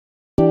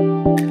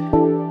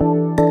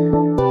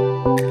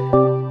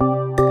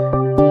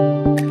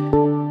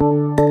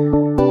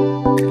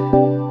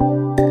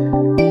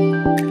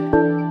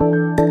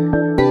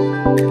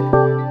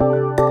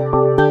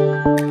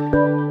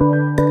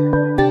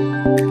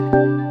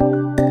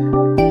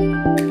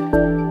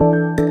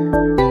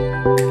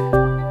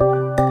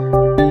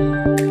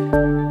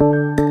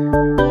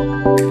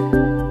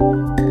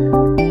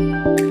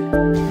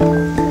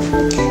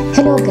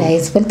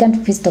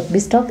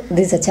Finstock.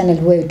 This is a channel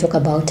where we talk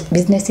about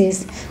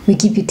businesses. We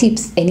give you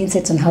tips and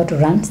insights on how to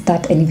run,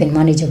 start, and even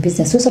manage your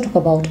business. We also talk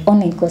about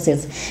online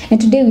courses.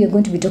 And today we are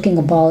going to be talking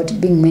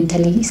about being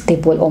mentally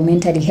stable or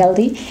mentally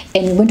healthy.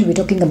 And we are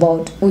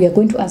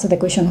going to answer the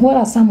question, what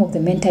are some of the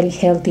mentally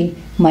healthy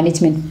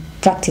management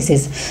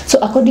practices? So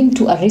according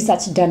to a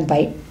research done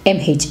by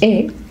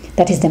MHA,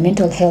 that is the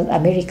Mental Health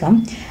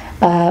America,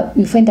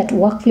 we find that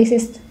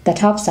workplaces that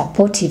have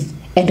supportive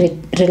and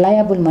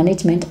reliable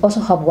management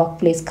also have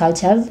workplace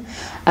cultures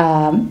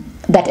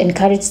that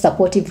encourage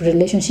supportive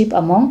relationship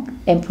among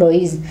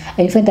employees. And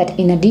you find that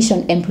in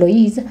addition,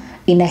 employees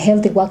in a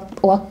healthy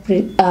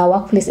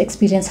workplace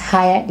experience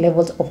higher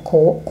levels of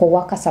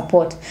co-worker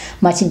support,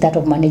 matching that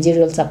of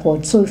managerial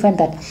support. So we find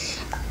that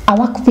a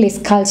workplace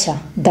culture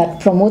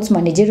that promotes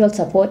managerial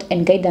support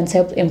and guidance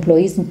helps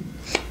employees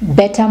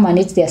better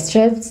manage their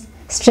stress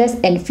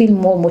and feel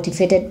more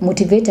motivated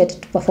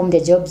to perform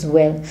their jobs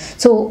well.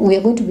 So we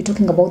are going to be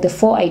talking about the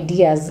 4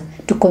 ideas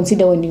to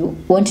consider when you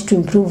want to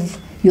improve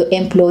your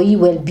employee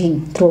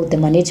well-being throughout the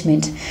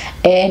management.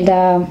 And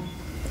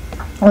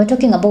we're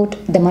talking about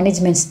the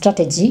management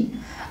strategy.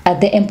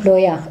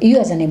 You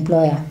as an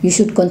employer, you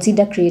should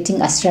consider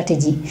creating a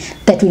strategy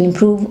that will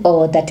improve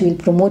or that will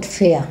promote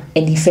fair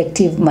and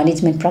effective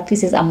management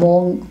practices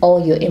among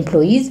all your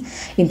employees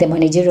in the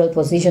managerial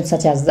position,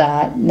 such as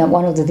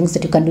one of the things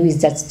that you can do is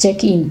just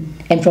check in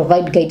and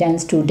provide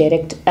guidance to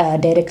direct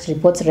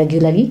reports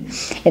regularly.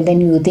 And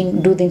then you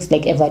do things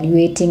like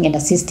evaluating and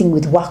assisting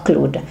with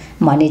workload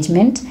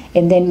management.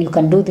 And then you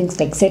can do things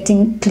like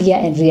setting clear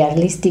and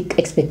realistic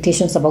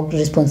expectations about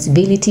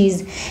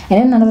responsibilities. And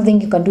then another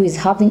thing you can do is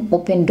having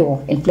open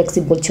door and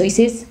flexible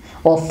choices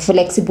or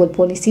flexible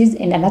policies.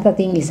 And another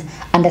thing is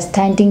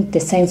understanding the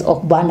signs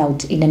of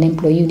burnout in an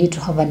employee. You need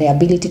to have the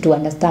ability to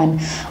understand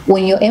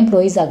when your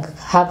employees are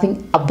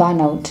having a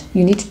burnout.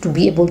 You need to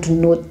be able to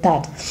note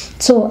that.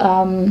 So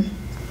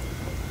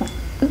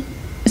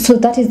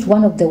that is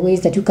one of the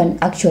ways that you can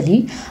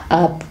actually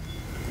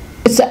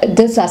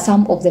these are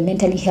some of the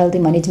mentally healthy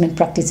management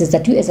practices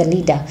that you as a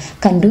leader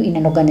can do in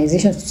an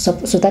organization,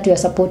 so that you are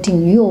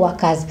supporting your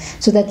workers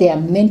so that they are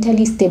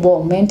mentally stable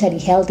or mentally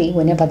healthy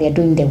whenever they are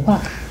doing their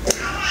work.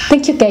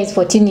 Thank you guys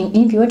for tuning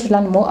in. If you want to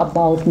learn more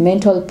about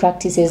mental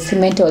practices,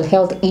 mental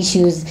health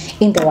issues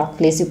in the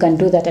workplace, you can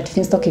do that at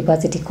Finstock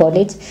EVarsity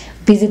College.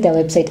 Visit their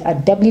website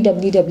at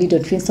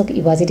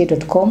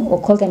www.finstockevarsity.com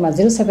or call them at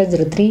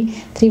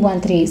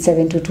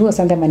 0703-313-722 or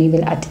send them an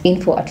email at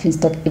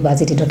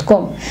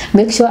info@finstockevarsity.com.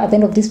 Make sure at the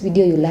end of this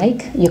video you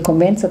like, you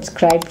comment,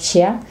 subscribe,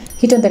 share,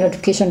 hit on the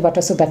notification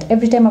button so that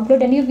every time I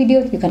upload a new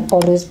video, you can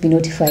always be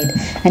notified.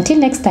 Until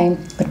next time,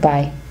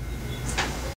 goodbye.